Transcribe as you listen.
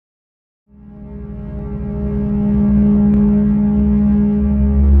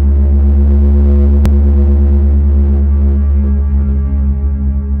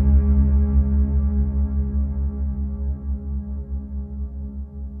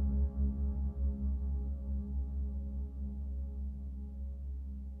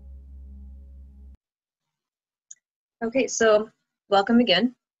Okay, so welcome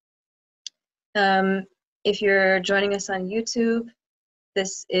again. If you're joining us on YouTube,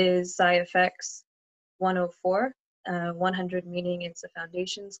 this is Pfx104, 100 meaning it's a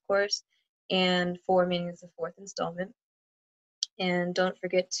foundations course, and 4 meaning it's the 4th installment. And don't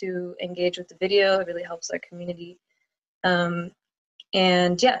forget to engage with the video, it really helps our community. And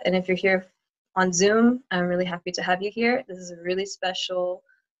if you're here on Zoom, I'm really happy to have you here. This is a really special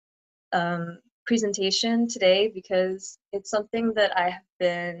presentation today because it's something that I have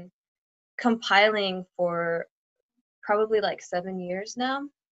been compiling for probably like 7 years now.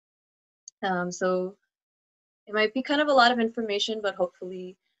 So it might be kind of a lot of information, but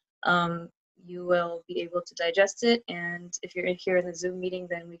hopefully you will be able to digest it. And if you're here in the Zoom meeting,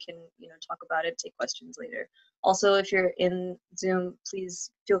 then we can, talk about it, take questions later. Also, if you're in Zoom,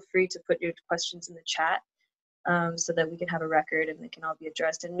 please feel free to put your questions in the chat so that we can have a record and they can all be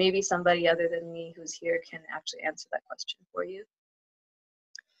addressed. And maybe somebody other than me who's here can actually answer that question for you.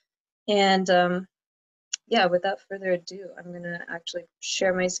 And yeah, without further ado, I'm going to actually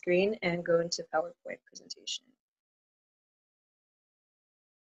share my screen and go into PowerPoint presentation.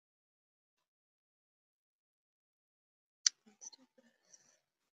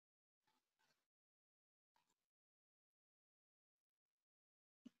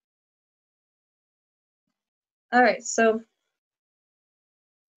 All right, so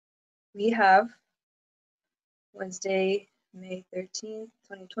we have Wednesday, May 13th,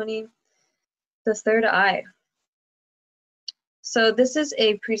 2020, The Third Eye. So this is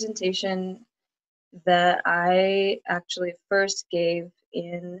a presentation that I actually first gave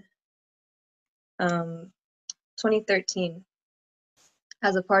in 2013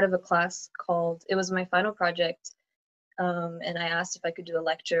 as a part of a class called, it was my final project, and I asked if I could do a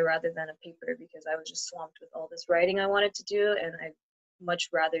lecture rather than a paper because I was just swamped with all this writing I wanted to do, and I'd much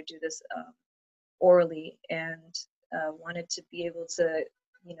rather do this orally, and wanted to be able to,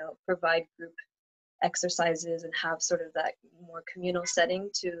 provide group exercises and have sort of that more communal setting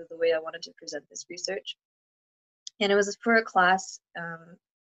to the way I wanted to present this research. And it was for a class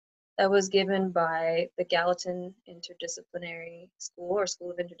that was given by the Gallatin Interdisciplinary School or School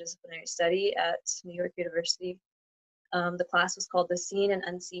of Interdisciplinary Study at New York University. The class was called The Seen and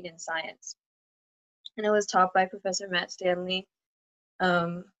Unseen in Science. And it was taught by Professor Matt Stanley.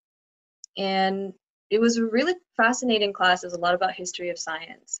 And it was a really fascinating class. It was a lot about history of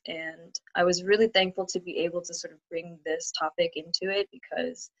science. And I was really thankful to be able to sort of bring this topic into it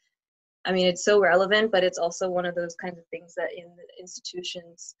because, I mean, it's so relevant, but it's also one of those kinds of things that in the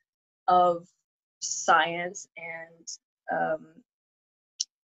institutions of science and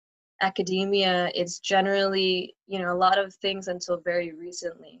academia, it's generally, a lot of things until very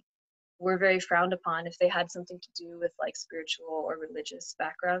recently were very frowned upon if they had something to do with like spiritual or religious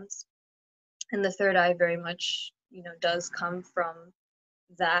backgrounds. And the third eye very much, does come from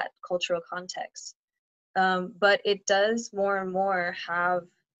that cultural context. But it does more and more have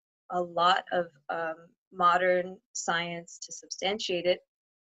a lot of modern science to substantiate it.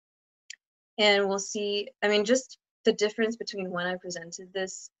 And we'll see, I mean, just the difference between when I presented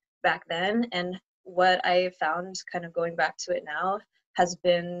this back then and what I found kind of going back to it now has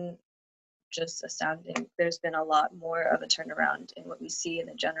been just astounding. There's been a lot more of a turnaround in what we see in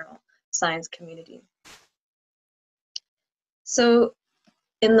the general science community. So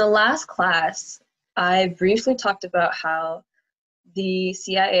in the last class, I briefly talked about how the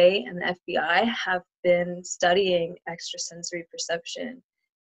CIA and the FBI have been studying extrasensory perception.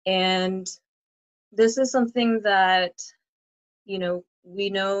 And this is something that,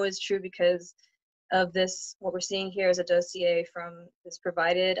 we know is true because of this, what we're seeing here is a dossier from this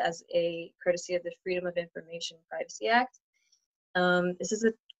provided as a courtesy of the Freedom of Information Privacy Act. This is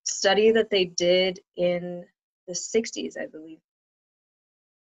a study that they did in the 60s, I believe,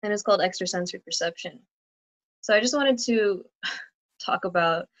 and it's called extrasensory perception. So I just wanted to talk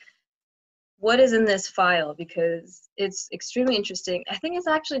about what is in this file because it's extremely interesting. I think it's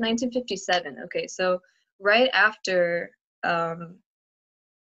actually 1957. Okay, so right after,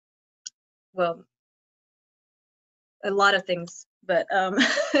 well, a lot of things, but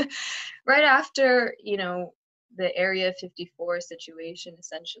right after, the Area 54 situation,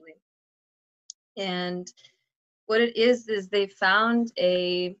 essentially. And what it is they found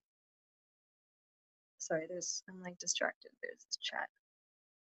a, sorry, I'm like distracted, there's this chat.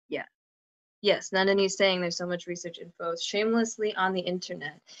 Yeah. Yes, NANDANI's saying there's so much research info shamelessly on the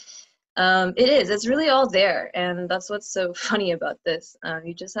internet. It's really all there, and that's what's so funny about this.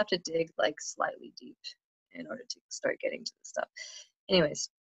 You just have to dig like slightly deep in order to start getting to the stuff. Anyways,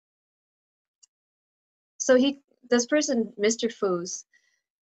 so this person, Mr. Foos,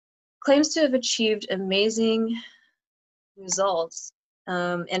 claims to have achieved amazing results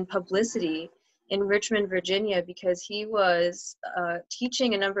and publicity in Richmond, Virginia, because he was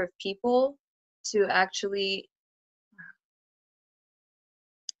teaching a number of people to actually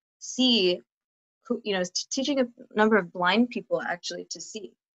see, teaching a number of blind people actually to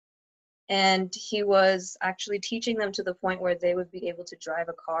see. And he was actually teaching them to the point where they would be able to drive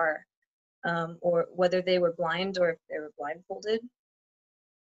a car, or whether they were blind or if they were blindfolded.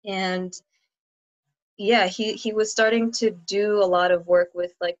 And yeah, he was starting to do a lot of work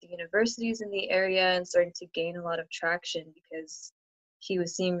with like the universities in the area and starting to gain a lot of traction because he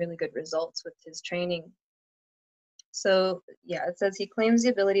was seeing really good results with his training. So yeah, it says he claims the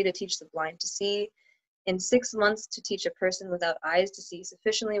ability to teach the blind to see, in 6 months to teach a person without eyes to see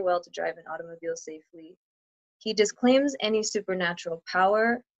sufficiently well to drive an automobile safely. He disclaims any supernatural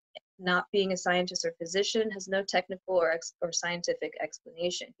power, not being a scientist or physician, has no technical or scientific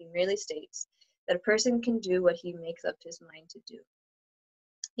explanation. He merely states that a person can do what he makes up his mind to do.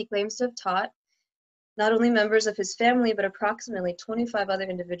 He claims to have taught not only members of his family, but approximately 25 other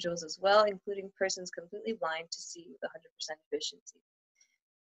individuals as well, including persons completely blind, to see with 100% efficiency.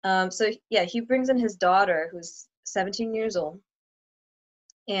 So yeah, he brings in his daughter, who's 17 years old,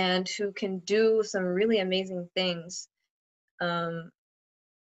 and who can do some really amazing things that,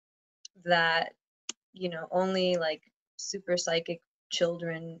 only like super psychic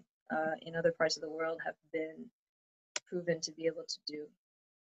children in other parts of the world have been proven to be able to do.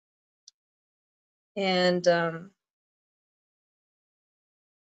 And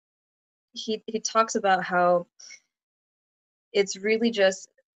he talks about how it's really just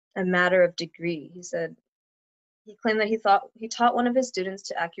a matter of degree. He said, he claimed that he taught one of his students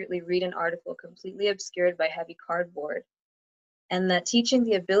to accurately read an article completely obscured by heavy cardboard, and that teaching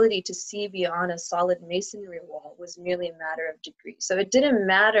the ability to see beyond a solid masonry wall was merely a matter of degree. So it didn't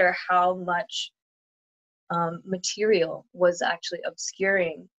matter how much material was actually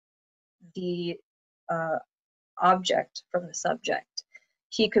obscuring the object from the subject.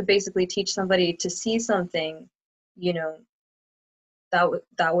 He could basically teach somebody to see something,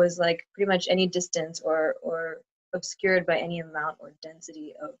 that was like pretty much any distance or obscured by any amount or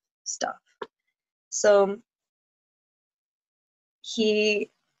density of stuff. So he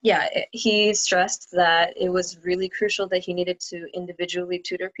stressed that it was really crucial that he needed to individually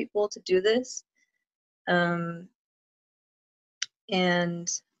tutor people to do this. And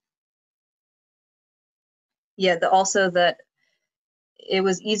yeah, also that it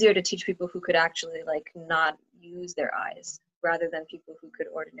was easier to teach people who could actually like not use their eyes rather than people who could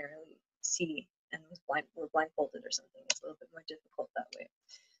ordinarily see and were blindfolded or something. It's a little bit more difficult that way.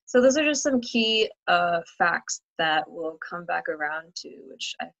 So those are just some key facts that we'll come back around to,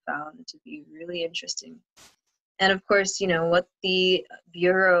 which I found to be really interesting. And of course, what the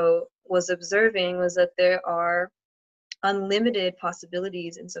Bureau was observing was that there are unlimited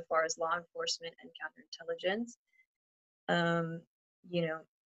possibilities insofar as law enforcement and counterintelligence.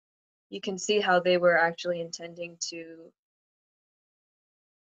 You can see how they were actually intending to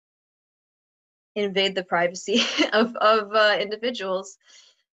invade the privacy of individuals,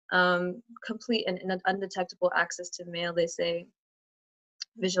 complete and undetectable access to mail, they say,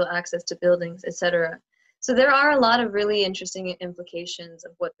 visual access to buildings, etc. So there are a lot of really interesting implications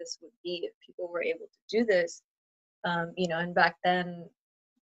of what this would be if people were able to do this. And back then,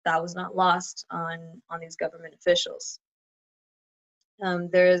 that was not lost on these government officials.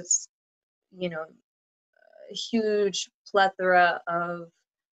 There's, a huge plethora of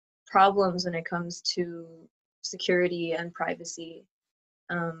problems when it comes to security and privacy.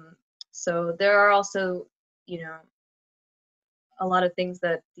 So there are also, a lot of things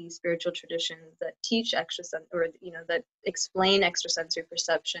that the spiritual traditions that teach that explain extrasensory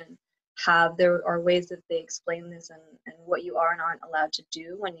perception have. There are ways that they explain this and what you are and aren't allowed to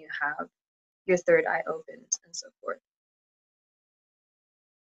do when you have your third eye opened and so forth.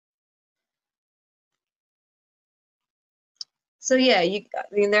 So yeah,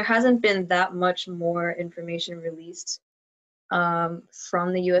 there hasn't been that much more information released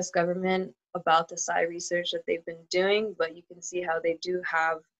from the US government about the psi research that they've been doing, but you can see how they do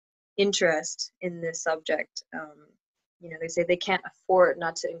have interest in this subject. They say they can't afford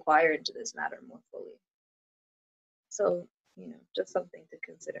not to inquire into this matter more fully. So, just something to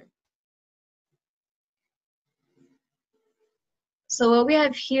consider. So what we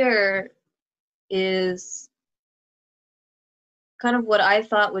have here is kind of what I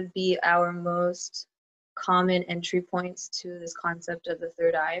thought would be our most common entry points to this concept of the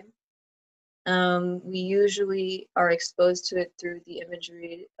third eye. We usually are exposed to it through the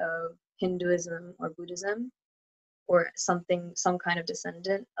imagery of Hinduism or Buddhism, or some kind of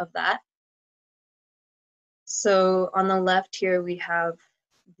descendant of that. So on the left here, we have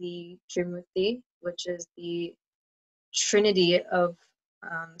the Trimurti, which is the trinity of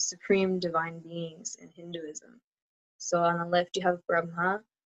supreme divine beings in Hinduism. So on the left, you have Brahma,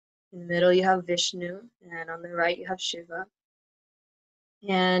 in the middle, you have Vishnu, and on the right, you have Shiva.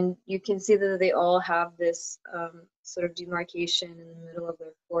 And you can see that they all have this sort of demarcation in the middle of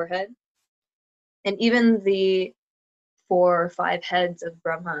their forehead. And even the 4 or 5 heads of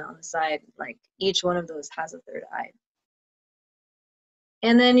Brahma on the side, like each one of those has a third eye.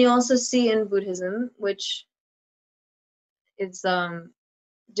 And then you also see in Buddhism, which is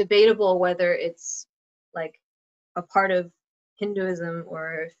debatable whether it's like a part of Hinduism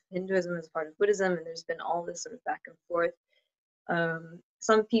or if Hinduism is part of Buddhism, and there's been all this sort of back and forth.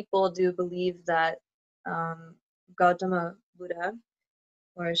 Some people do believe that Gautama Buddha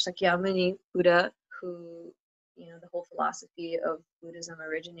or Shakyamuni Buddha, who the whole philosophy of Buddhism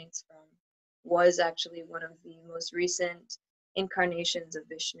originates from, was actually one of the most recent incarnations of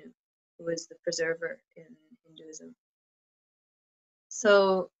Vishnu, who is the preserver in Hinduism.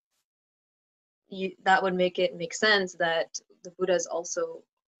 So that would make sense that the Buddha is also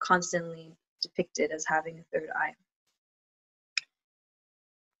constantly depicted as having a third eye.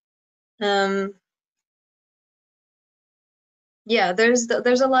 Yeah, there's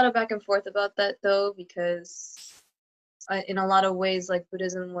a lot of back and forth about that though, because in a lot of ways, like,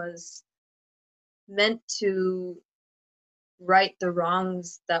 Buddhism was meant to right the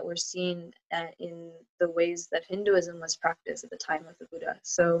wrongs that were seen in the ways that Hinduism was practiced at the time of the Buddha.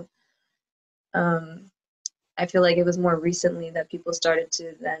 So I feel like it was more recently that people started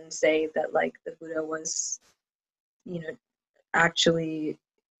to then say that, like, the Buddha was, actually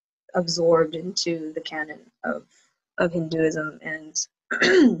absorbed into the canon of Hinduism, and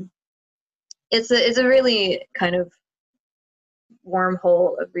it's a really kind of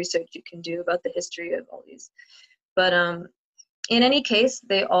wormhole of research you can do about the history of all these. But in any case,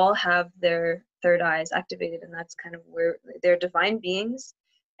 they all have their third eyes activated, and that's kind of where they're divine beings,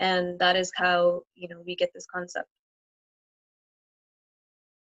 and that is how we get this concept.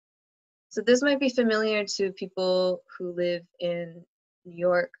 So this might be familiar to people who live in New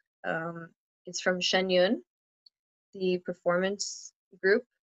York. It's from Shenyun, the performance group.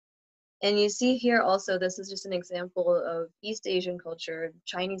 And you see here also, this is just an example of East Asian culture,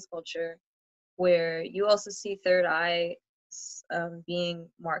 Chinese culture, where you also see third eye being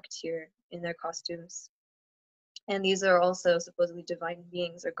marked here in their costumes. And these are also supposedly divine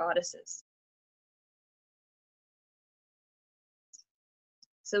beings or goddesses.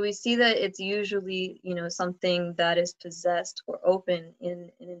 So we see that it's usually, something that is possessed or open in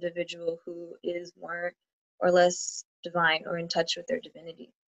an individual who is more or less divine or in touch with their divinity.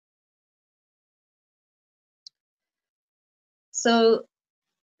 So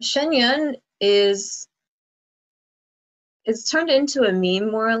Shenyun is turned into a meme,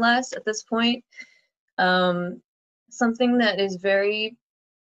 more or less, at this point. Something that is very,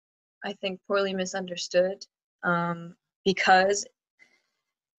 I think, poorly misunderstood, because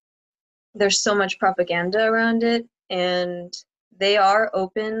there's so much propaganda around it, and they are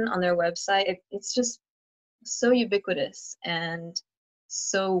open on their website. It's just so ubiquitous and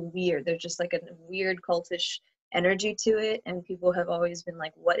so weird. There's just like a weird cultish energy to it, and people have always been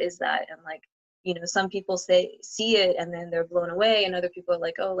like, what is that? And like, some people see it and then they're blown away, and other people are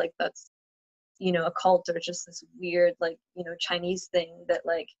like, oh, like, that's a cult or just this weird, like, Chinese thing. That,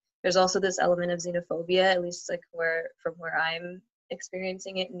 like, there's also this element of xenophobia, at least like from where I'm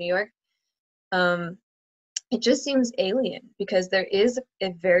experiencing it in New York. It just seems alien because there is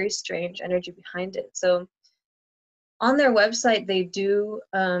a very strange energy behind it. So on their website, they do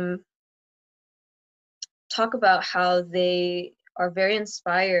talk about how they are very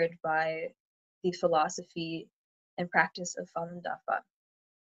inspired by the philosophy and practice of Falun Dafa.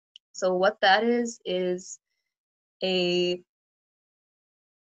 So what that is a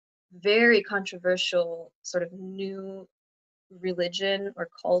very controversial sort of new religion or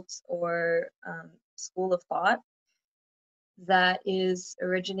cult or school of thought that is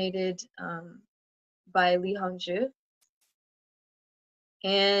originated by Li Hongzhi.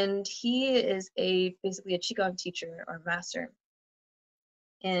 And he is basically a Qigong teacher or master.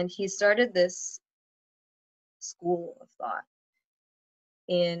 And he started this school of thought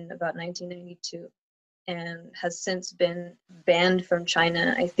in about 1992 and has since been banned from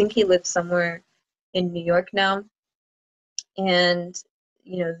China. I think he lives somewhere in New York now. And,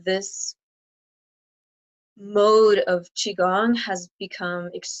 this mode of Qigong has become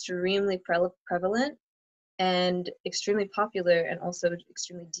extremely prevalent and extremely popular, and also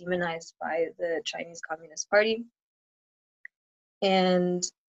extremely demonized by the Chinese Communist Party. And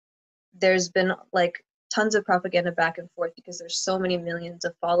there's been, like, tons of propaganda back and forth because there's so many millions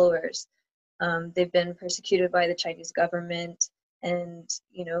of followers. They've been persecuted by the Chinese government, and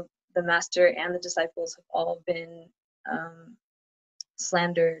you know, the master and the disciples have all been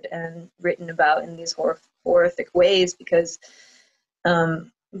slandered and written about in these horrific ways because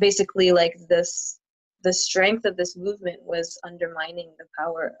basically, like, the strength of this movement was undermining the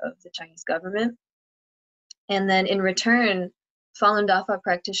power of the Chinese government. And then in return, Falun Dafa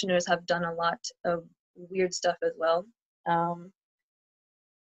practitioners have done a lot of weird stuff as well. Kind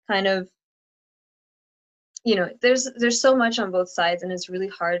of, you know, there's so much on both sides, and it's really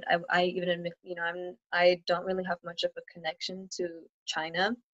hard. I even admit, you know, I don't really have much of a connection to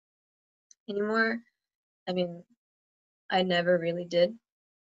China anymore. I mean, I never really did,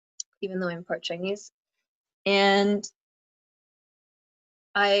 even though I'm part Chinese. And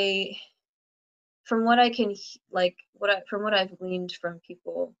from what I can, like, from what I've gleaned from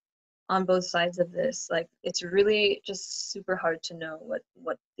people on both sides of this, like, it's really just super hard to know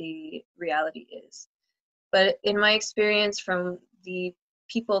what the reality is. But in my experience, from the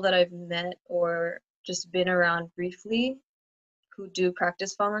people that I've met or just been around briefly who do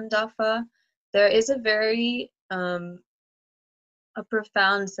practice Falun Dafa, there is a very a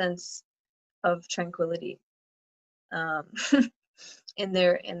profound sense of tranquility in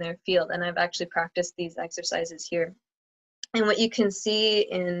their field. And I've actually practiced these exercises here. And what you can see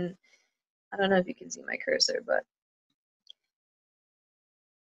in, I don't know if you can see my cursor, but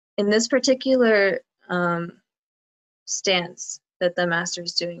in this particular stance that the master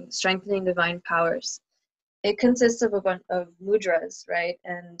is doing, strengthening divine powers, it consists of a bunch of mudras, right?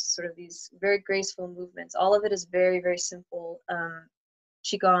 And sort of these very graceful movements. All of it is very, very simple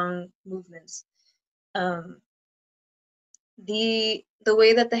Qigong movements. The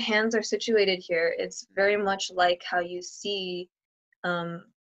way that the hands are situated here, it's very much like how you see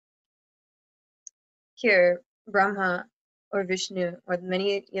here Brahma or Vishnu, or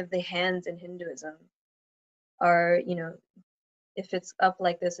many of the hands in Hinduism are, you know, if it's up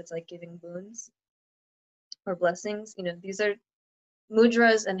like this, it's like giving boons or blessings. You know, these are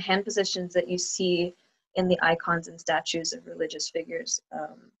mudras and hand positions that you see in the icons and statues of religious figures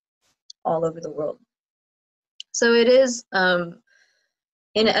all over the world. So it is,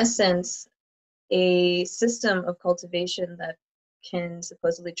 in essence, a system of cultivation that can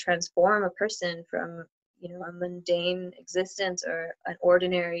supposedly transform a person from, you know, a mundane existence or an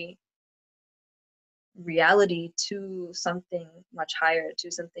ordinary reality to something much higher,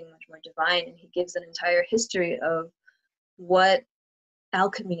 to something much more divine. And he gives an entire history of what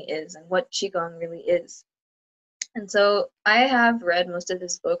alchemy is and what Qigong really is. And so I have read most of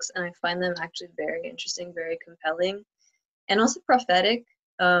his books, and I find them actually very interesting, very compelling, and also prophetic,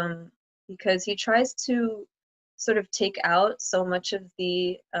 because he tries to sort of take out so much of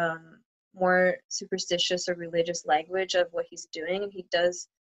the more superstitious or religious language of what he's doing, and he does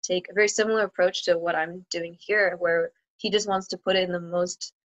take a very similar approach to what I'm doing here, where he just wants to put it in the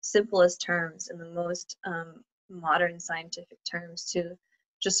most simplest terms, in the most modern scientific terms, to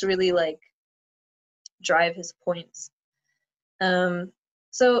just really like drive his points.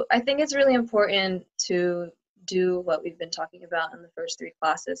 So I think it's really important to do what we've been talking about in the first 3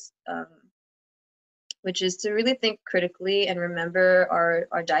 classes, which is to really think critically and remember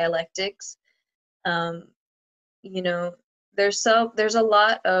our dialectics. You know, there's a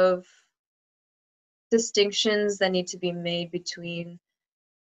lot of distinctions that need to be made between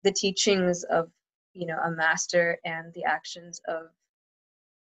the teachings of, you know, a master and the actions of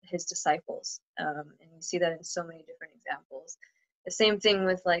his disciples, and you see that in so many different examples. The same thing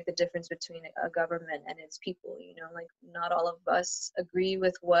with like the difference between a government and its people. You know, like, not all of us agree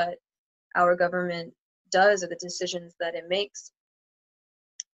with what our government does or the decisions that it makes,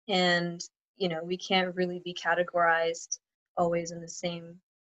 and you know, we can't really be categorized always in the same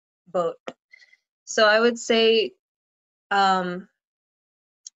boat. So I would say try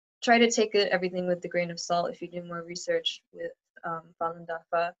to take everything with a grain of salt if you do more research with Falun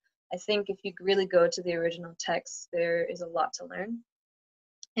Dafa. I think if you really go to the original text, there is a lot to learn.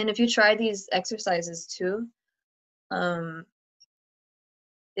 And if you try these exercises too,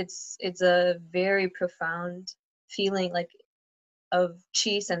 it's a very profound feeling, like, of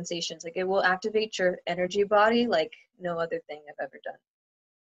chi sensations. Like, it will activate your energy body like no other thing I've ever done.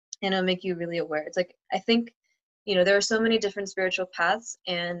 And it'll make you really aware. It's like, I think, you know, there are so many different spiritual paths,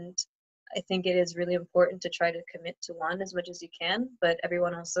 and I think it is really important to try to commit to one as much as you can, but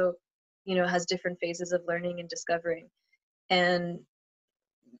everyone also, you know, has different phases of learning and discovering. And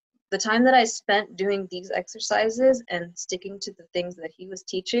the time that I spent doing these exercises and sticking to the things that he was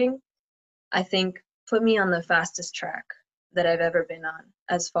teaching, I think put me on the fastest track that I've ever been on,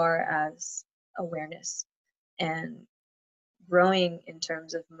 as far as awareness and growing in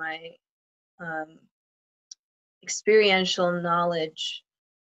terms of my experiential knowledge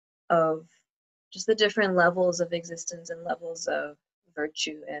of just the different levels of existence and levels of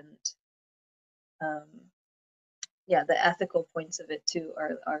virtue, and yeah, the ethical points of it too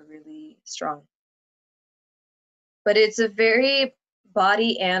are really strong. But it's a very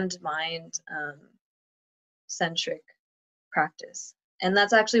body and mind centric practice. And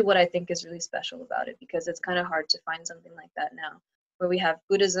that's actually what I think is really special about it, because it's kind of hard to find something like that now, where we have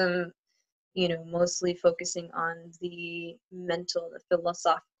Buddhism, you know, mostly focusing on the mental, the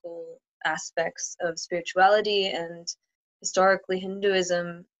philosophical aspects of spirituality, and historically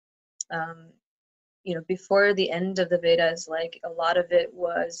Hinduism, you know, before the end of the Vedas, like a lot of it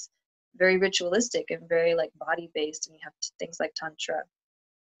was very ritualistic and very like body based, and you have things like Tantra.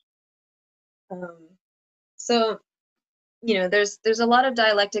 So you know, there's a lot of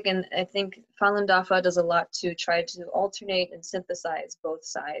dialectic, and I think Falun Dafa does a lot to try to alternate and synthesize both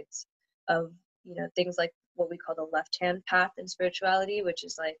sides of, you know, things like what we call the left-hand path in spirituality, which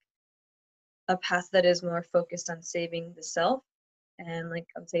is like a path that is more focused on saving the self, and like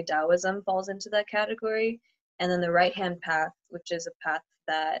I would say Taoism falls into that category, and then the right-hand path, which is a path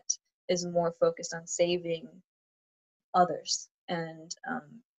that is more focused on saving others and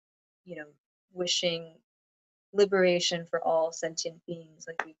you know, wishing liberation for all sentient beings,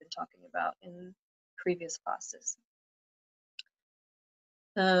 like we've been talking about in previous classes.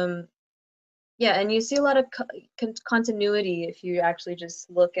 Yeah, and you see a lot of continuity if you actually just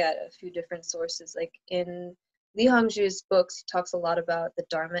look at a few different sources. Like in Li Hongzhu's books, he talks a lot about the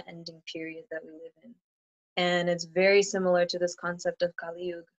Dharma ending period that we live in. And it's very similar to this concept of Kali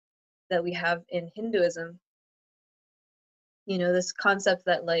Yuga that we have in Hinduism. You know, this concept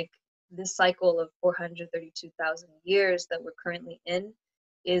that like this cycle of 432,000 years that we're currently in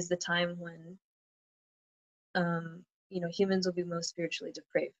is the time when you know, humans will be most spiritually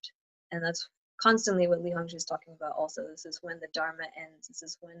depraved. And that's constantly what Li Hongzhi is talking about also. This is when the Dharma ends. This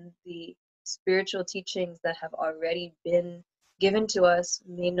is when the spiritual teachings that have already been given to us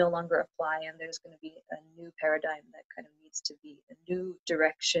may no longer apply, and there's going to be a new paradigm that kind of needs to be, a new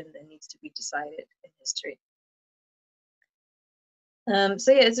direction that needs to be decided in history.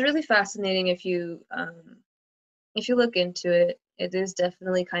 So yeah, it's really fascinating if you look into it. It is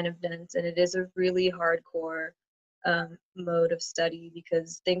definitely kind of dense, and it is a really hardcore mode of study,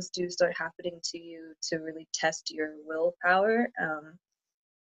 because things do start happening to you to really test your willpower.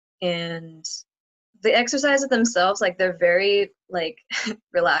 And the exercises themselves, like they're very like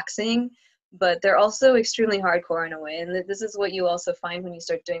relaxing, but they're also extremely hardcore in a way. And this is what you also find when you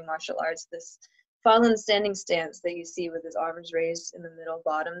start doing martial arts, this Falun standing stance that you see with his arms raised in the middle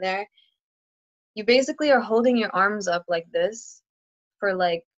bottom there. You basically are holding your arms up like this for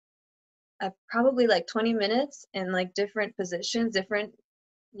like probably like 20 minutes in like different positions, different,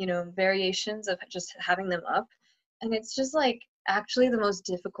 you know, variations of just having them up. And it's just like actually the most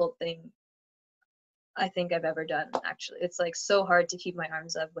difficult thing I think I've ever done, actually. It's like so hard to keep my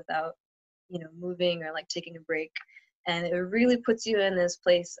arms up without, you know, moving or like taking a break. And it really puts you in this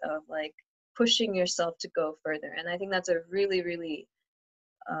place of like pushing yourself to go further. And I think that's a really, really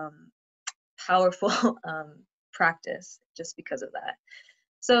powerful practice just because of that.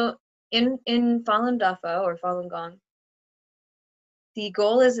 So in Falun Dafa or Falun Gong, the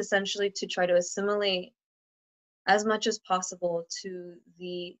goal is essentially to try to assimilate as much as possible to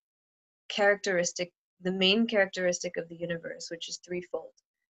the main characteristic of the universe, which is threefold.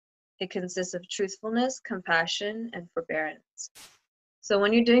 It consists of truthfulness, compassion, and forbearance. So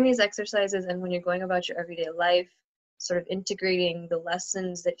when you're doing these exercises and when you're going about your everyday life, sort of integrating the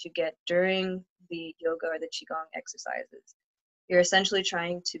lessons that you get during the yoga or the qigong exercises, you're essentially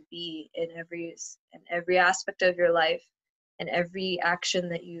trying to be in every aspect of your life, and every action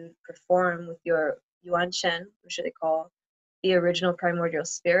that you perform with your Yuan Shen, which they call the original primordial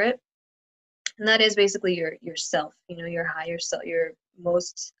spirit. And that is basically your self, you know, your higher self, your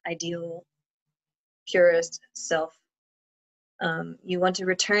most ideal, purest self. You want to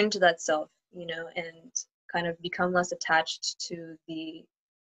return to that self, you know, and kind of become less attached to the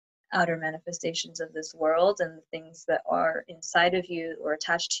outer manifestations of this world and the things that are inside of you or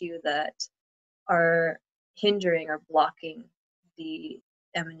attached to you that are hindering or blocking the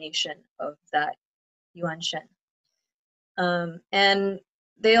emanation of that Yuan Shen. And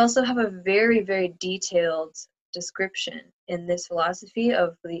they also have a very, very detailed description in this philosophy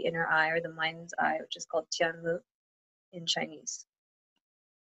of the inner eye or the mind's eye, which is called Tianmu in Chinese.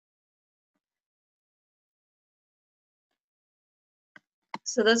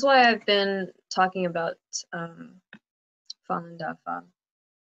 So that's why I've been talking about Falun Dafa.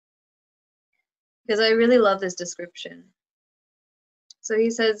 because I really love this description. So he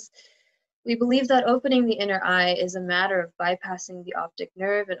says, we believe that opening the inner eye is a matter of bypassing the optic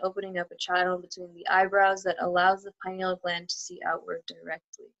nerve and opening up a channel between the eyebrows that allows the pineal gland to see outward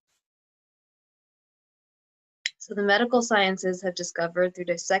directly. So the medical sciences have discovered through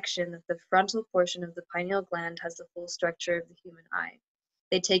dissection that the frontal portion of the pineal gland has the full structure of the human eye.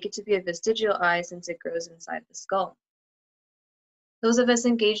 They take it to be a vestigial eye since it grows inside the skull. Those of us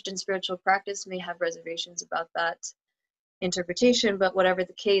engaged in spiritual practice may have reservations about that interpretation, but whatever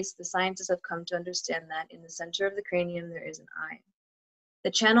the case, the scientists have come to understand that in the center of the cranium there is an eye.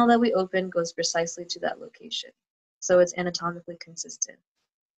 The channel that we open goes precisely to that location, so it's anatomically consistent.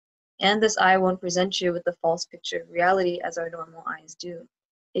 And this eye won't present you with the false picture of reality as our normal eyes do.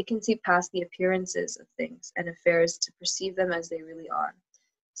 It can see past the appearances of things and affairs to perceive them as they really are.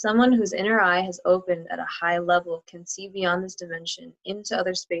 Someone whose inner eye has opened at a high level can see beyond this dimension into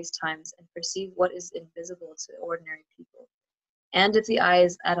other space-times and perceive what is invisible to ordinary people. And if the eye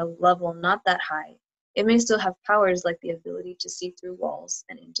is at a level not that high, it may still have powers like the ability to see through walls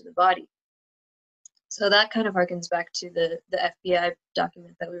and into the body. So that kind of harkens back to the FBI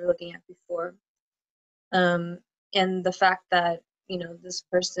document that we were looking at before. And the fact that, you know, this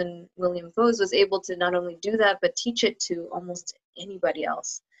person, William Fose, was able to not only do that, but teach it to almost anybody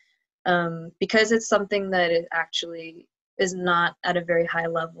else. Because it's something that it actually is not at a very high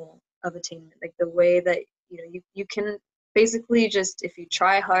level of attainment. Like the way that, you know, you can basically just, if you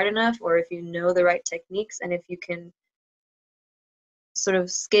try hard enough, or if you know the right techniques, and if you can sort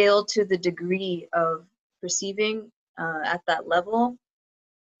of scale to the degree of perceiving at that level,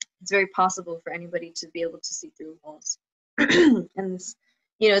 it's very possible for anybody to be able to see through walls. And this,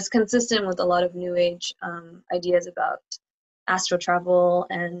 you know, it's consistent with a lot of New Age ideas about astral travel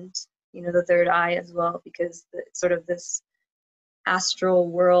and, you know, the third eye as well, because it's sort of this astral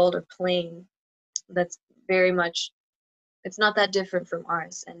world or plane that's very much, it's not that different from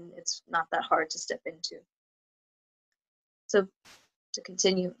ours, and it's not that hard to step into. So to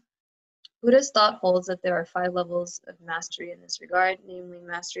continue, Buddhist thought holds that there are 5 levels of mastery in this regard, namely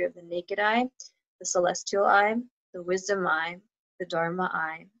mastery of the naked eye, the celestial eye, the wisdom eye, the dharma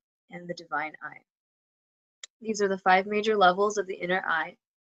eye, and the divine eye. These are the 5 major levels of the inner eye,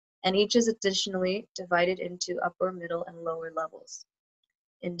 and each is additionally divided into upper, middle, and lower levels.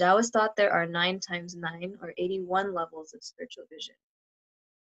 In Taoist thought, there are 9 times 9, or 81 levels of spiritual vision.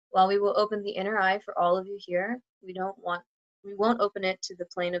 While we will open the inner eye for all of you here, we won't open it to the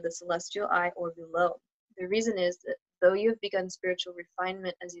plane of the celestial eye or below. The reason is that though you have begun spiritual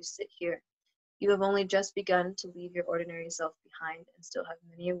refinement as you sit here, you have only just begun to leave your ordinary self behind and still have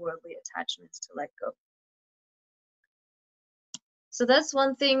many worldly attachments to let go. So that's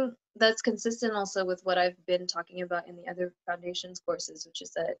one thing that's consistent also with what I've been talking about in the other foundations courses, which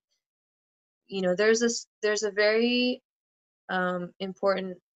is that, you know, there's a very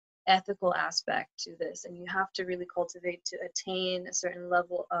important ethical aspect to this, and you have to really cultivate to attain a certain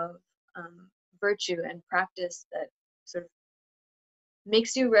level of virtue and practice that sort of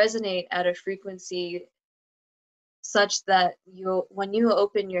makes you resonate at a frequency such that when you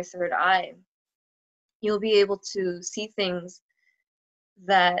open your third eye, you'll be able to see things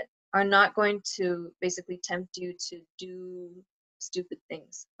that are not going to basically tempt you to do stupid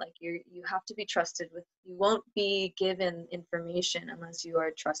things. Like you have to be trusted with, you won't be given information unless you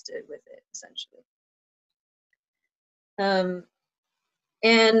are trusted with it, essentially.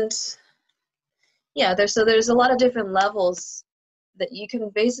 And yeah, there's a lot of different levels that you can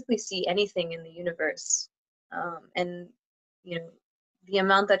basically see anything in the universe. And you know, the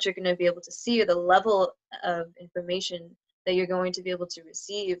amount that you're going to be able to see, or the level of information that you're going to be able to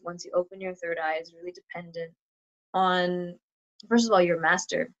receive once you open your third eye, is really dependent on, first of all, your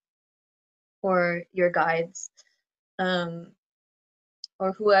master or your guides,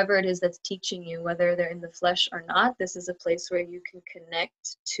 or whoever it is that's teaching you, whether they're in the flesh or not. This is a place where you can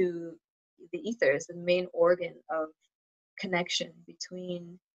connect to the ethers, the main organ of connection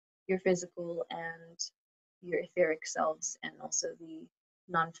between your physical and your etheric selves, and also the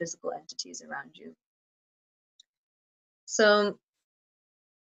non-physical entities around you. So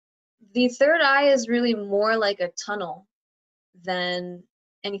the third eye is really more like a tunnel than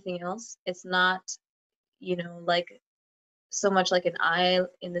anything else. It's not, you know, like so much like an eye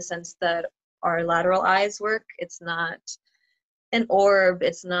in the sense that our lateral eyes work. It's not an orb.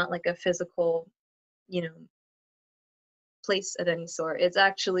 It's not like a physical, you know, place of any sort. It's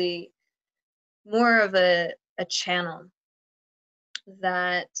actually more of a channel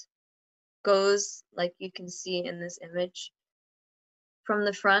that goes, like you can see in this image, from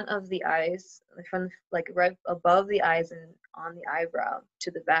the front of the eyes, from like right above the eyes and on the eyebrow,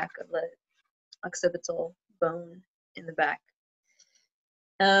 to the back of the occipital bone in the back.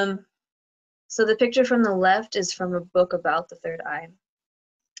 So the picture from the left is from a book about the third eye.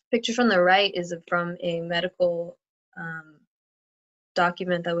 Picture from the right is from a medical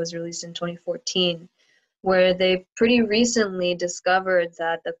document that was released in 2014, where they pretty recently discovered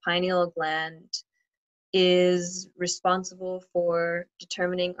that the pineal gland is responsible for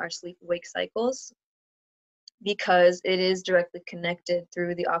determining our sleep-wake cycles, because it is directly connected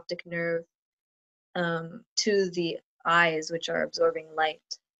through the optic nerve to the eyes, which are absorbing light.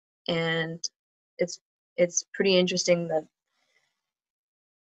 And it's pretty interesting that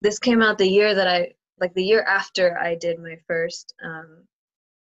this came out the year that the year after I did my first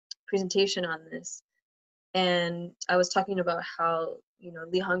presentation on this. And I was talking about how, you know,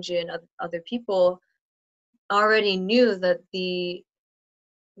 Li Hongzhi and other people already knew that the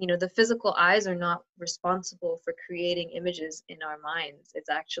physical eyes are not responsible for creating images in our minds. It's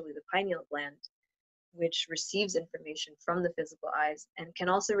actually the pineal gland, which receives information from the physical eyes and can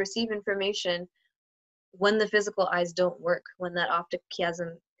also receive information when the physical eyes don't work, when that optic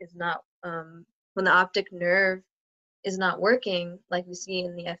chiasm is not, when the optic nerve is not working, like we see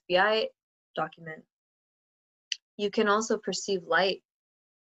in the FBI document. You can also perceive light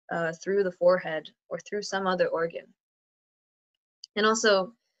through the forehead or through some other organ. And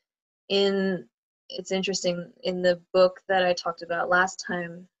also, it's interesting, in the book that I talked about last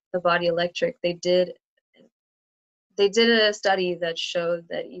time, The Body Electric, they did a study that showed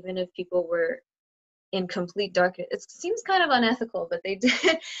that even if people were in complete darkness, it seems kind of unethical, but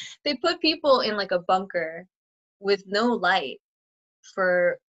they put people in like a bunker with no light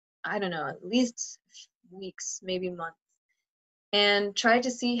for, I don't know, at least weeks, maybe months, and tried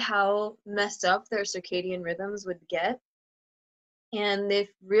to see how messed up their circadian rhythms would get. And they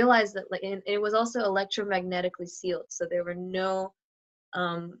realized that it was also electromagnetically sealed, so there were no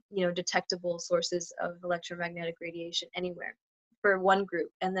detectable sources of electromagnetic radiation anywhere for one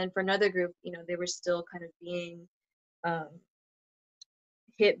group. And then for another group, they were still kind of being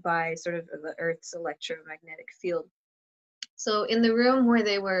hit by sort of the Earth's electromagnetic field. So in the room where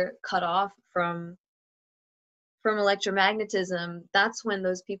they were cut off from electromagnetism, that's when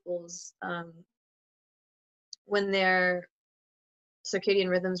those people's when their circadian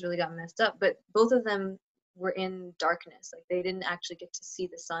rhythms really got messed up. But both of them were in darkness, like they didn't actually get to see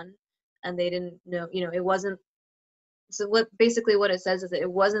the sun, and they didn't know, it wasn't, so what it says is that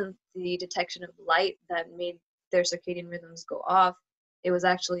it wasn't the detection of light that made their circadian rhythms go off. It was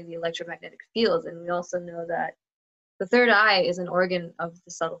actually the electromagnetic fields. And we also know that the third eye is an organ of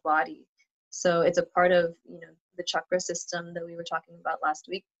the subtle body, so it's a part of the chakra system that we were talking about last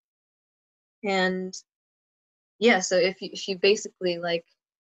week. And yeah, so if you basically like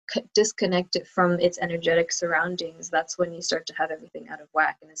disconnect it from its energetic surroundings, that's when you start to have everything out of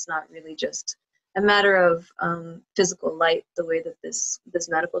whack. And it's not really just a matter of physical light, the way that this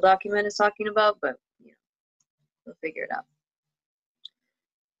medical document is talking about, but we'll figure it out.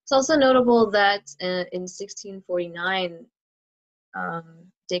 It's also notable that in 1649,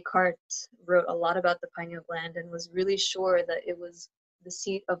 Descartes wrote a lot about the pineal gland and was really sure that it was the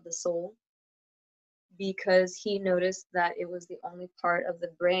seat of the soul, because he noticed that it was the only part of the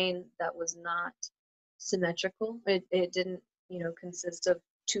brain that was not symmetrical. It didn't, consist of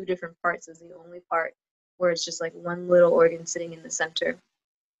two different parts. Is the only part where it's just like one little organ sitting in the center.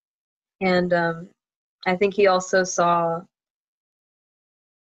 And I think he also saw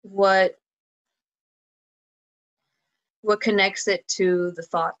what connects it to the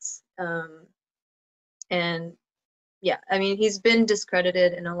thoughts. And yeah, I mean, he's been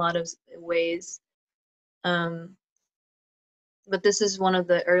discredited in a lot of ways. But this is one of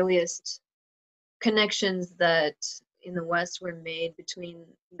the earliest connections that in the West were made between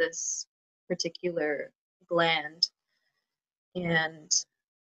this particular gland and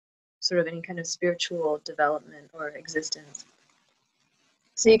sort of any kind of spiritual development or existence.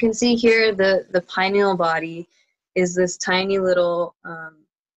 So you can see here the pineal body is this tiny little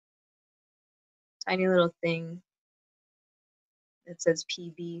thing that says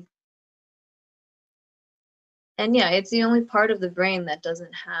PB. And yeah, it's the only part of the brain that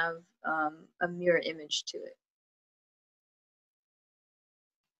doesn't have a mirror image to it.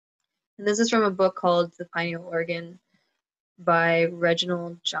 And this is from a book called The Pineal Organ by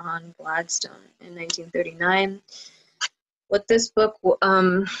Reginald John Gladstone in 1939. What this book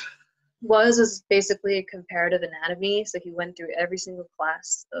was basically a comparative anatomy. So he went through every single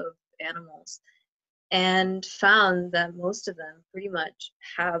class of animals and found that most of them pretty much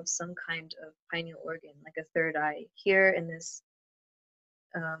have some kind of pineal organ, like a third eye. Here in this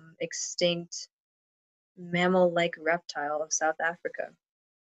extinct mammal-like reptile of South Africa.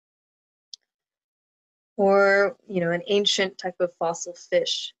 Or, an ancient type of fossil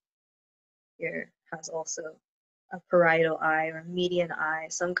fish here has also a parietal eye or median eye,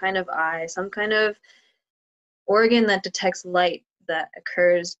 some kind of organ that detects light that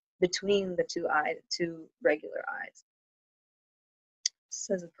occurs between the two regular eyes. It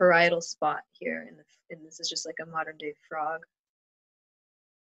says a parietal spot here, and this is just like a modern day frog.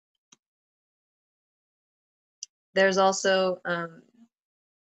 There's also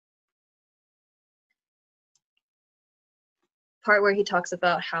part where he talks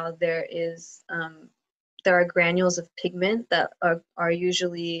about how there are granules of pigment that are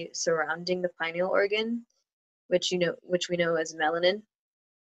usually surrounding the pineal organ, which we know as melanin.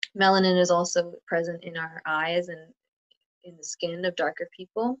 Melanin is also present in our eyes and in the skin of darker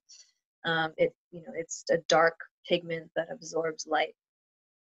people. It's a dark pigment that absorbs light.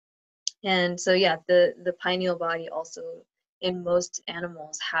 And so yeah, the pineal body also in most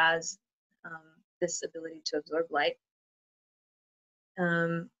animals has this ability to absorb light.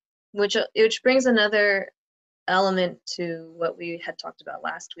 Which brings another element to what we had talked about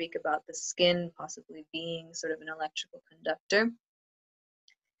last week about the skin possibly being sort of an electrical conductor.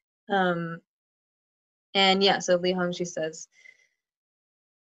 And yeah, so Li Hongzhi says,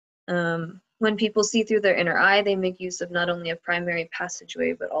 when people see through their inner eye, they make use of not only a primary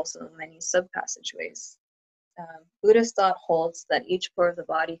passageway, but also many sub-passageways. Buddhist thought holds that each pore of the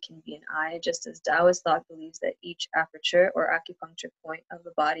body can be an eye, just as Taoist thought believes that each aperture or acupuncture point of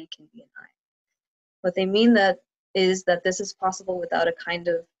the body can be an eye. What they mean is that this is possible without a kind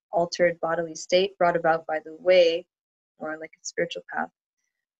of altered bodily state brought about by the way, or like a spiritual path,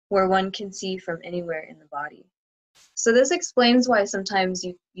 where one can see from anywhere in the body. So this explains why sometimes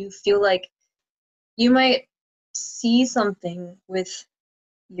you feel like you might see something with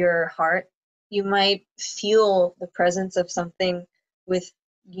your heart. You might feel the presence of something with,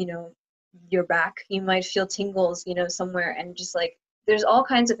 your back. You might feel tingles, somewhere, and just like there's all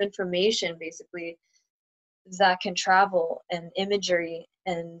kinds of information basically that can travel, and imagery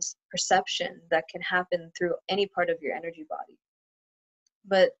and perception that can happen through any part of your energy body.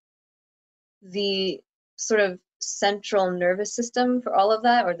 But the sort of central nervous system for all of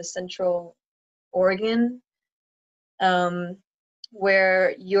that, or the central organ,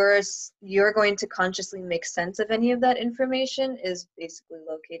 where you're going to consciously make sense of any of that information, is basically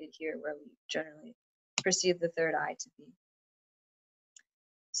located here, where we generally perceive the third eye to be.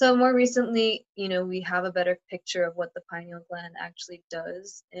 So more recently, we have a better picture of what the pineal gland actually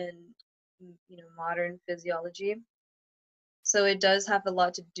does in, modern physiology. So it does have a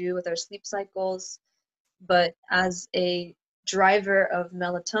lot to do with our sleep cycles, but as a driver of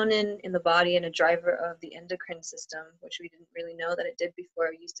melatonin in the body and a driver of the endocrine system, which we didn't really know that it did before.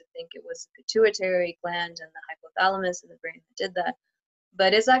 We used to think it was the pituitary gland and the hypothalamus in the brain that did that.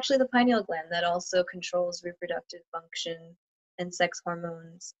 But it's actually the pineal gland that also controls reproductive function and sex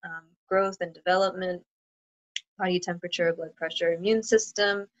hormones, growth and development, body temperature, blood pressure, immune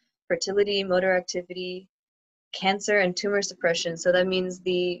system, fertility, motor activity, cancer and tumor suppression. So that means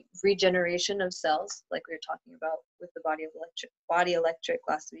the regeneration of cells, like we were talking about with the body electric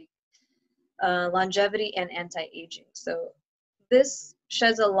last week, longevity and anti-aging. So this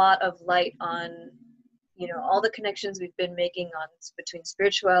sheds a lot of light on, all the connections we've been making between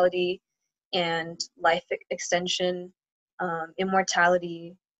spirituality and life extension,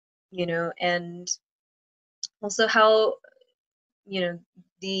 immortality, and also how,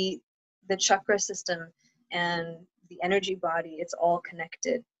 the chakra system and the energy body, it's all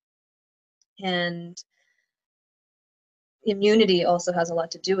connected. And immunity also has a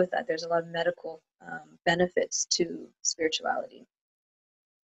lot to do with that. There's a lot of medical benefits to spirituality.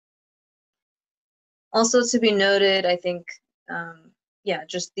 Also to be noted, I think,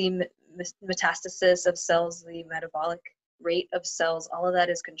 just the metastasis of cells, the metabolic rate of cells, all of that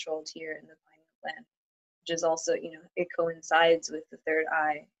is controlled here in the pineal gland, which is also, it coincides with the third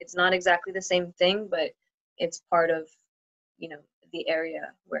eye. It's not exactly the same thing, but it's part of, the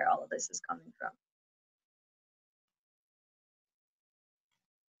area where all of this is coming from.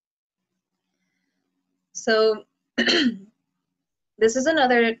 So this is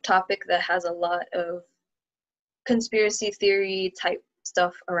another topic that has a lot of conspiracy theory type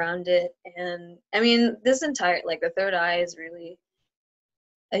stuff around it. And I mean, this entire, like, the third eye is really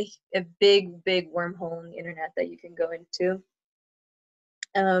a big wormhole in the internet that you can go into.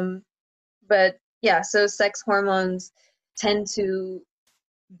 But yeah, so sex hormones tend to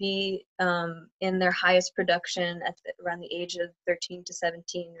be in their highest production at around the age of 13 to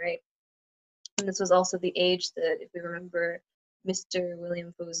 17, right? And this was also the age that, if we remember, Mr.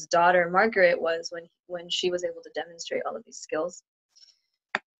 William Fo's daughter Margaret was when she was able to demonstrate all of these skills.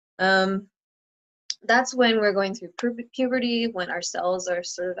 that's when we're going through puberty, when our cells are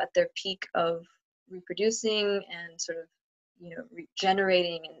sort of at their peak of reproducing and sort of,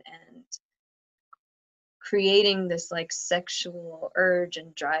 regenerating and creating this like sexual urge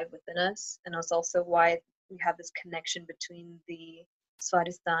and drive within us. And it's also why we have this connection between the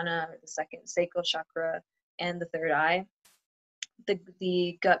Svadhisthana, or the second sacral chakra, and the third eye.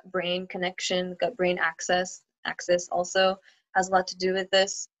 The gut-brain connection, gut-brain axis also has a lot to do with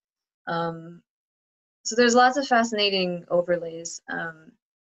this. So there's lots of fascinating overlays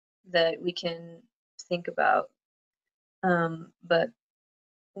that we can think about. But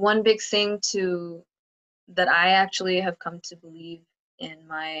one big thing that I actually have come to believe in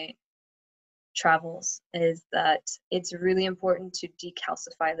my travels is that it's really important to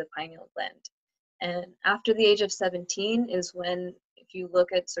decalcify the pineal gland. And after the age of 17 is when, if you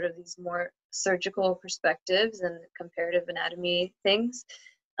look at sort of these more surgical perspectives and comparative anatomy things,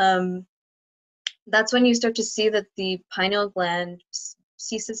 that's when you start to see that the pineal gland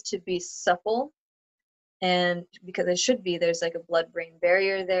ceases to be supple. And because it should be, there's like a blood-brain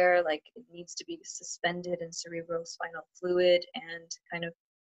barrier there, like it needs to be suspended in cerebrospinal fluid and kind of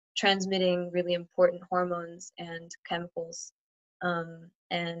transmitting really important hormones and chemicals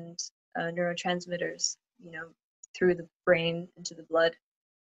and neurotransmitters, through the brain into the blood.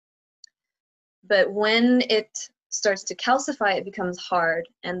 But when it starts to calcify, it becomes hard,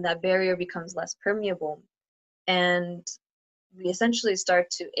 and that barrier becomes less permeable, and we essentially start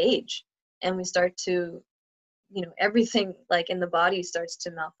to age, and we start to, everything like in the body starts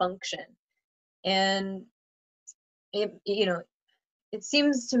to malfunction. And it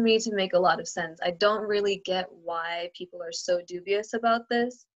seems to me to make a lot of sense. I don't really get why people are so dubious about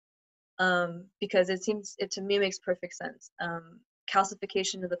this, because it to me makes perfect sense.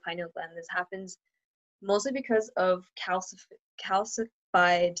 Calcification of the pineal gland, this happens mostly because of calcified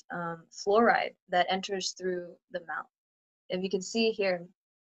fluoride that enters through the mouth. If you can see here,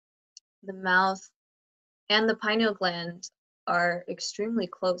 the mouth and the pineal gland are extremely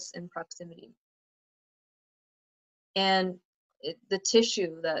close in proximity. And the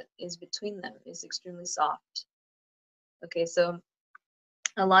tissue that is between them is extremely soft. Okay, so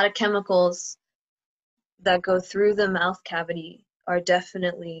a lot of chemicals that go through the mouth cavity are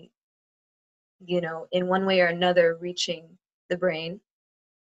definitely, in one way or another reaching the brain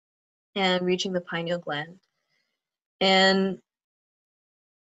and reaching the pineal gland. And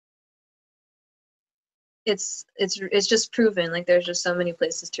it's just proven, like there's just so many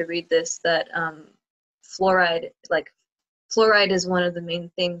places to read this, that fluoride is one of the main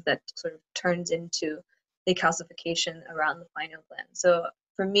things that sort of turns into the calcification around the pineal gland. So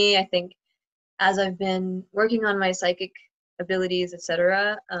for me, I think as I've been working on my psychic abilities,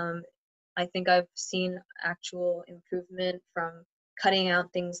 etc., I think I've seen actual improvement from cutting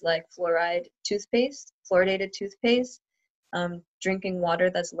out things like fluoridated toothpaste, drinking water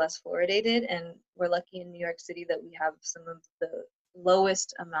that's less fluoridated, and we're lucky in New York City that we have some of the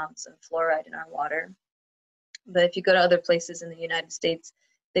lowest amounts of fluoride in our water. But if you go to other places in the United States,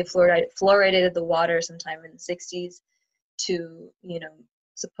 they fluoridated the water sometime in the 60s to,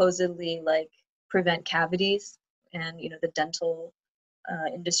 supposedly like prevent cavities. And, the dental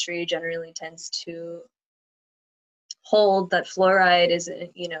industry generally tends to hold that fluoride is,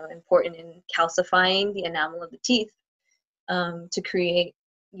 important in calcifying the enamel of the teeth, to create,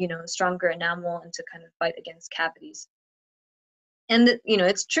 stronger enamel and to kind of fight against cavities. And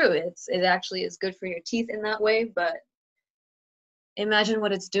it's true. It actually is good for your teeth in that way, but imagine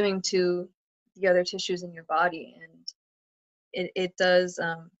what it's doing to the other tissues in your body, and it does,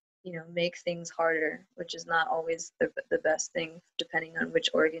 make things harder, which is not always the best thing, depending on which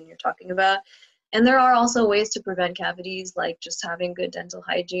organ you're talking about. And there are also ways to prevent cavities, like just having good dental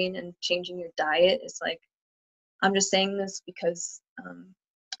hygiene and changing your diet. It's like, I'm just saying this because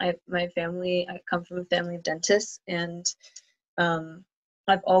I come from a family of dentists, and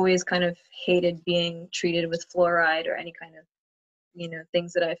I've always kind of hated being treated with fluoride or any kind of,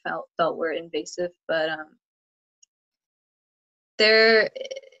 things that I felt were invasive. But there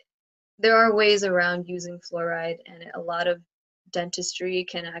are ways around using fluoride, and a lot of dentistry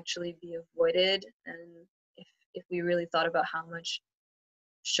can actually be avoided. And if we really thought about how much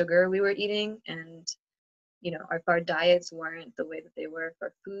sugar we were eating, and if our diets weren't the way that they were, if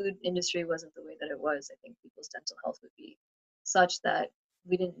our food industry wasn't the way that it was, I think people's dental health would be such that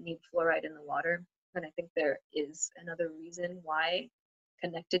we didn't need fluoride in the water. And I think there is another reason why,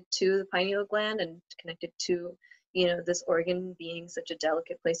 connected to the pineal gland and connected to, this organ being such a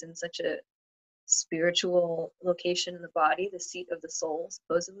delicate place and such a spiritual location in the body, the seat of the soul,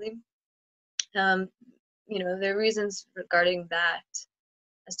 supposedly. There are reasons regarding that.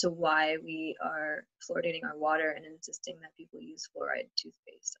 as to why we are fluoridating our water and insisting that people use fluoride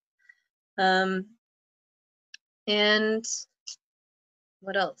toothpaste. And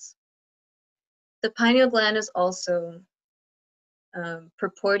what else? The pineal gland is also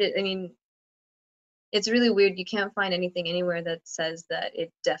purported, I mean, it's really weird. You can't find anything anywhere that says that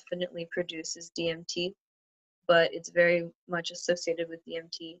it definitely produces DMT, but it's very much associated with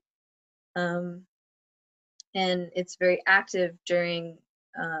DMT. And it's very active during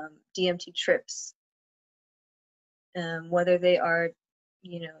DMT trips, whether they are,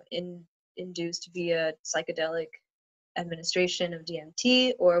 you know, induced via psychedelic administration of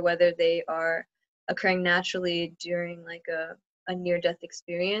DMT, or whether they are occurring naturally during like a near-death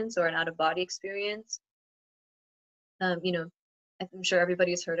experience or an out-of-body experience. You know, I'm sure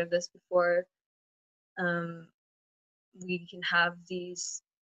everybody's heard of this before. We can have these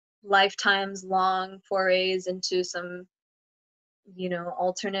lifetimes long forays into some, you know,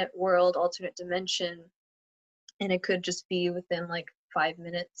 alternate world, alternate dimension, and it could just be within like 5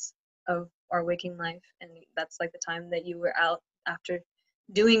 minutes of our waking life, and that's like the time that you were out after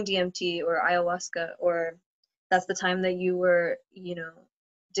doing DMT or ayahuasca, or that's the time that you were, you know,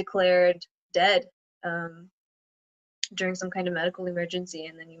 declared dead during some kind of medical emergency,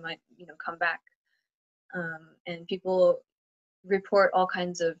 and then you might, you know, come back. And people report all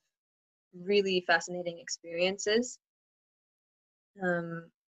kinds of really fascinating experiences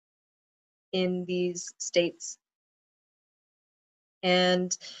in these states.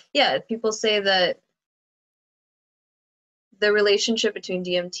 And yeah, people say that the relationship between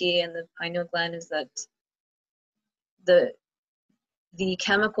DMT and the pineal gland is that the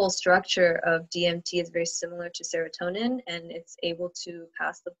chemical structure of DMT is very similar to serotonin, and it's able to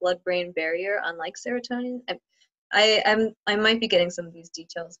pass the blood-brain barrier, unlike serotonin. I might be getting some of these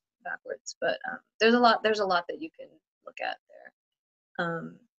details backwards, but there's a lot that you can look at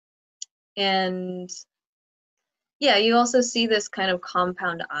there. And yeah, you also see this kind of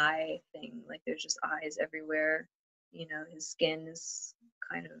compound eye thing, like there's just eyes everywhere. You know, his skin is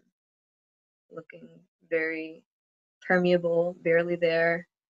kind of looking very permeable, barely there.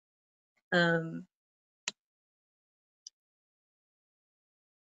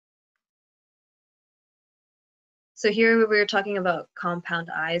 So here we were talking about compound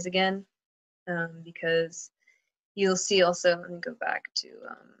eyes again, because you'll see also, let me go back to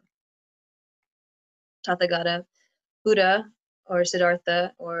Tathagata Buddha, or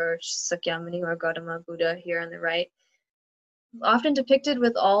Siddhartha, or Sakyamuni, or Gautama Buddha here on the right, often depicted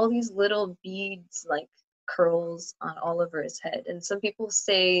with all these little beads, like curls on all over his head. And some people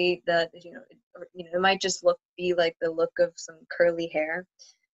say that, you know, it might just be like the look of some curly hair,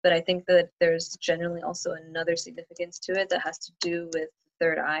 but I think that there's generally also another significance to it that has to do with the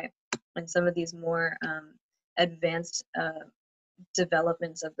third eye and some of these more advanced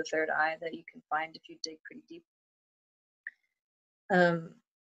developments of the third eye that you can find if you dig pretty deep.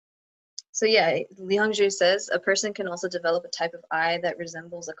 So yeah, Li Hongzhi says, a person can also develop a type of eye that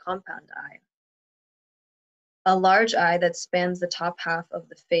resembles a compound eye. A large eye that spans the top half of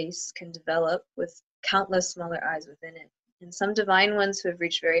the face can develop with countless smaller eyes within it. And some divine ones who have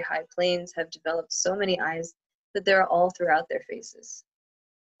reached very high planes have developed so many eyes that they are all throughout their faces.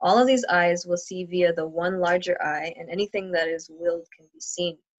 All of these eyes will see via the one larger eye, and anything that is willed can be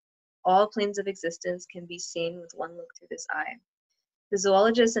seen. All planes of existence can be seen with one look through this eye. The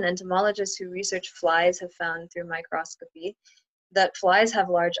zoologists and entomologists who research flies have found through microscopy that flies have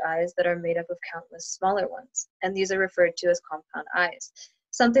large eyes that are made up of countless smaller ones, and these are referred to as compound eyes.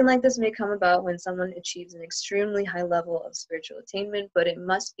 Something like this may come about when someone achieves an extremely high level of spiritual attainment, but it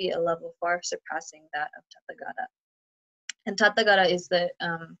must be a level far surpassing that of Tathagata. And Tathagata is the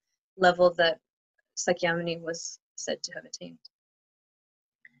level that Sakyamuni was said to have attained.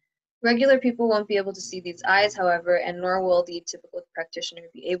 Regular people won't be able to see these eyes, however, and nor will the typical practitioner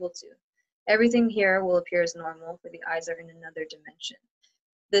be able to. Everything here will appear as normal, for the eyes are in another dimension.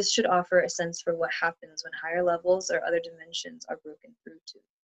 This should offer a sense for what happens when higher levels or other dimensions are broken through to.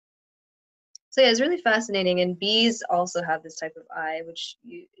 So yeah, it's really fascinating, and bees also have this type of eye, which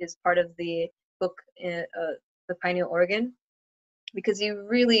is part of the book, The Pineal Organ, because you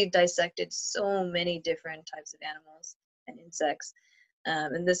really dissected so many different types of animals and insects.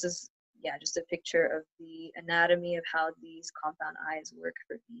 And this is, yeah, just a picture of the anatomy of how these compound eyes work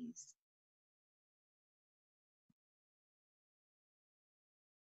for bees.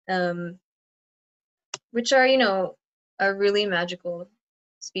 Which are, you know, a really magical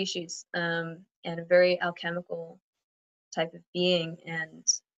species, and a very alchemical type of being, and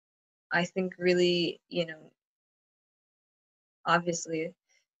I think really, you know, obviously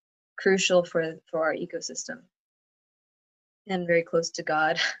crucial for our ecosystem. and very close to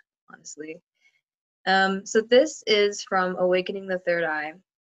God, honestly. So this is from Awakening the Third Eye,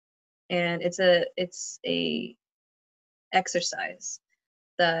 and it's a exercise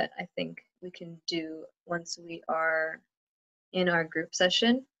that I think we can do once we are in our group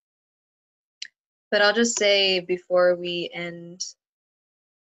session. But I'll just say before we end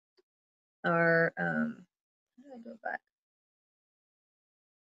our, how do I go back?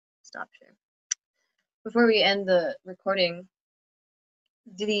 Stop share. Before we end the recording,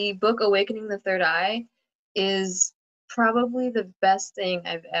 the book Awakening the Third Eye is probably the best thing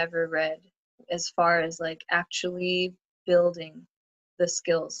I've ever read as far as like actually building the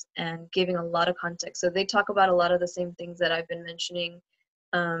skills and giving a lot of context. So they talk about a lot of the same things that I've been mentioning.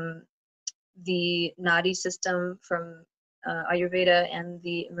 The Nadi system from Ayurveda and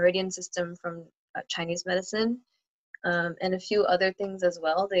the meridian system from Chinese medicine, and a few other things as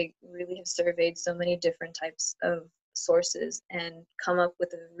well. They really have surveyed so many different types of sources and come up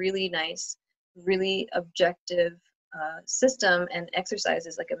with a really nice, really objective system and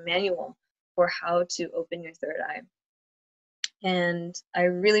exercises, like a manual for how to open your third eye. And I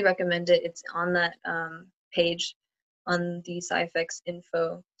really recommend it. It's on that page on the Pfx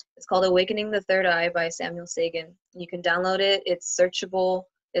info. It's called Awakening the Third Eye by Samuel Sagan. You can download it. It's searchable.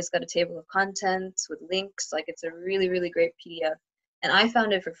 It's got a table of contents with links. Like, it's a really, really great PDF. And I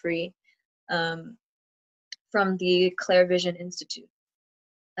found it for free from the Claire Vision Institute.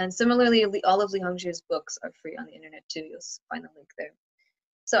 And similarly, all of Li Hongzhu's books are free on the internet too. You'll find the link there.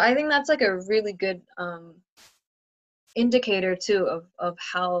 So I think that's like a really good indicator too of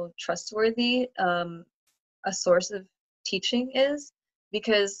how trustworthy a source of teaching is,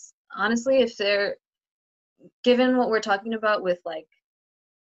 because honestly, if they're given what we're talking about with like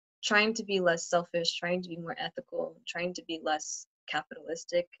trying to be less selfish, trying to be more ethical, trying to be less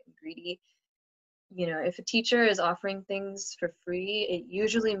capitalistic and greedy, you know, if a teacher is offering things for free, it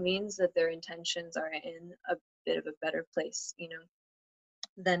usually means that their intentions are in a bit of a better place, you know,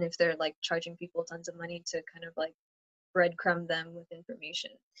 than if they're like charging people tons of money to kind of like breadcrumb them with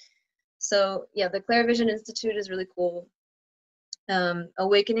information. So yeah, the Claire Vision Institute is really cool.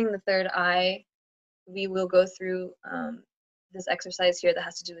 Awakening the Third Eye, we will go through this exercise here that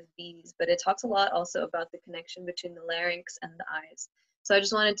has to do with bees, but it talks a lot also about the connection between the larynx and the eyes. So I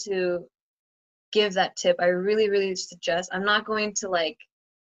just wanted to give that tip. I really, really suggest, I'm not going to like,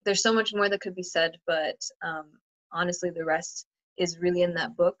 there's so much more that could be said, but honestly, the rest is really in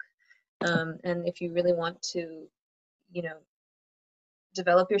that book. And if you really want to, you know,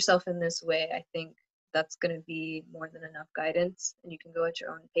 develop yourself in this way, I think that's going to be more than enough guidance, and you can go at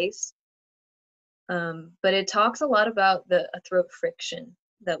your own pace. But it talks a lot about the throat friction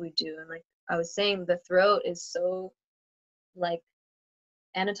that we do, and like I was saying, the throat is so like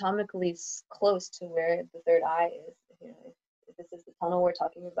anatomically close to where the third eye is. You know, if this is the tunnel we're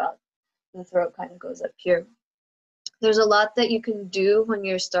talking about, the throat kind of goes up here. There's a lot that you can do when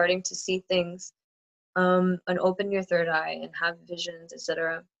you're starting to see things and open your third eye and have visions,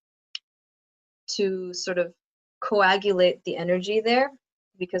 etc., to sort of coagulate the energy there,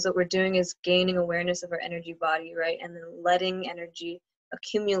 because what we're doing is gaining awareness of our energy body, right? And then letting energy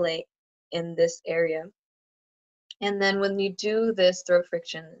accumulate in this area. And then when you do this throat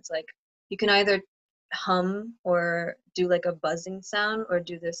friction, it's like you can either hum or do like a buzzing sound, or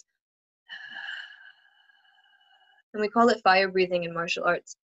do this, and we call it fire breathing in martial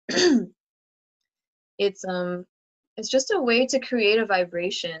arts. It's just a way to create a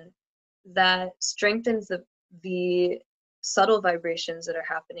vibration that strengthens the subtle vibrations that are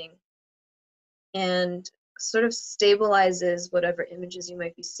happening and sort of stabilizes whatever images you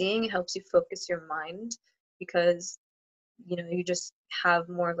might be seeing. It helps you focus your mind, because you know, you just have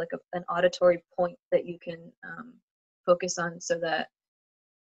more of like an auditory point that you can focus on, so that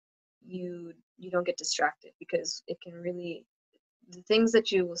you don't get distracted, because it can really, the things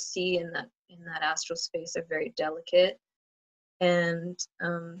that you will see in that astral space are very delicate, and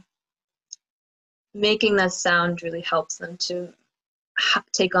making that sound really helps them to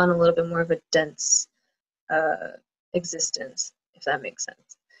take on a little bit more of a dense existence, if that makes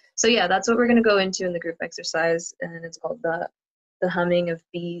sense. So yeah, that's what we're going to go into in the group exercise, and it's called the humming of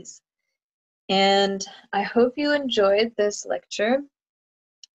bees. And I hope you enjoyed this lecture.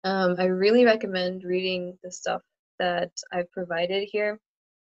 I really recommend reading the stuff that I've provided here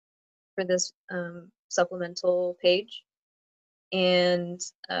for this supplemental page. And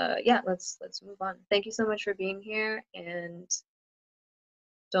yeah, let's move on. Thank you so much for being here, and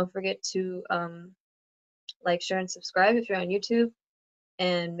don't forget to like, share, and subscribe if you're on YouTube,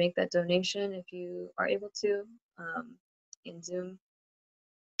 and make that donation if you are able to in Zoom.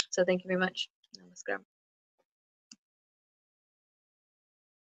 So thank you very much. Namaskar.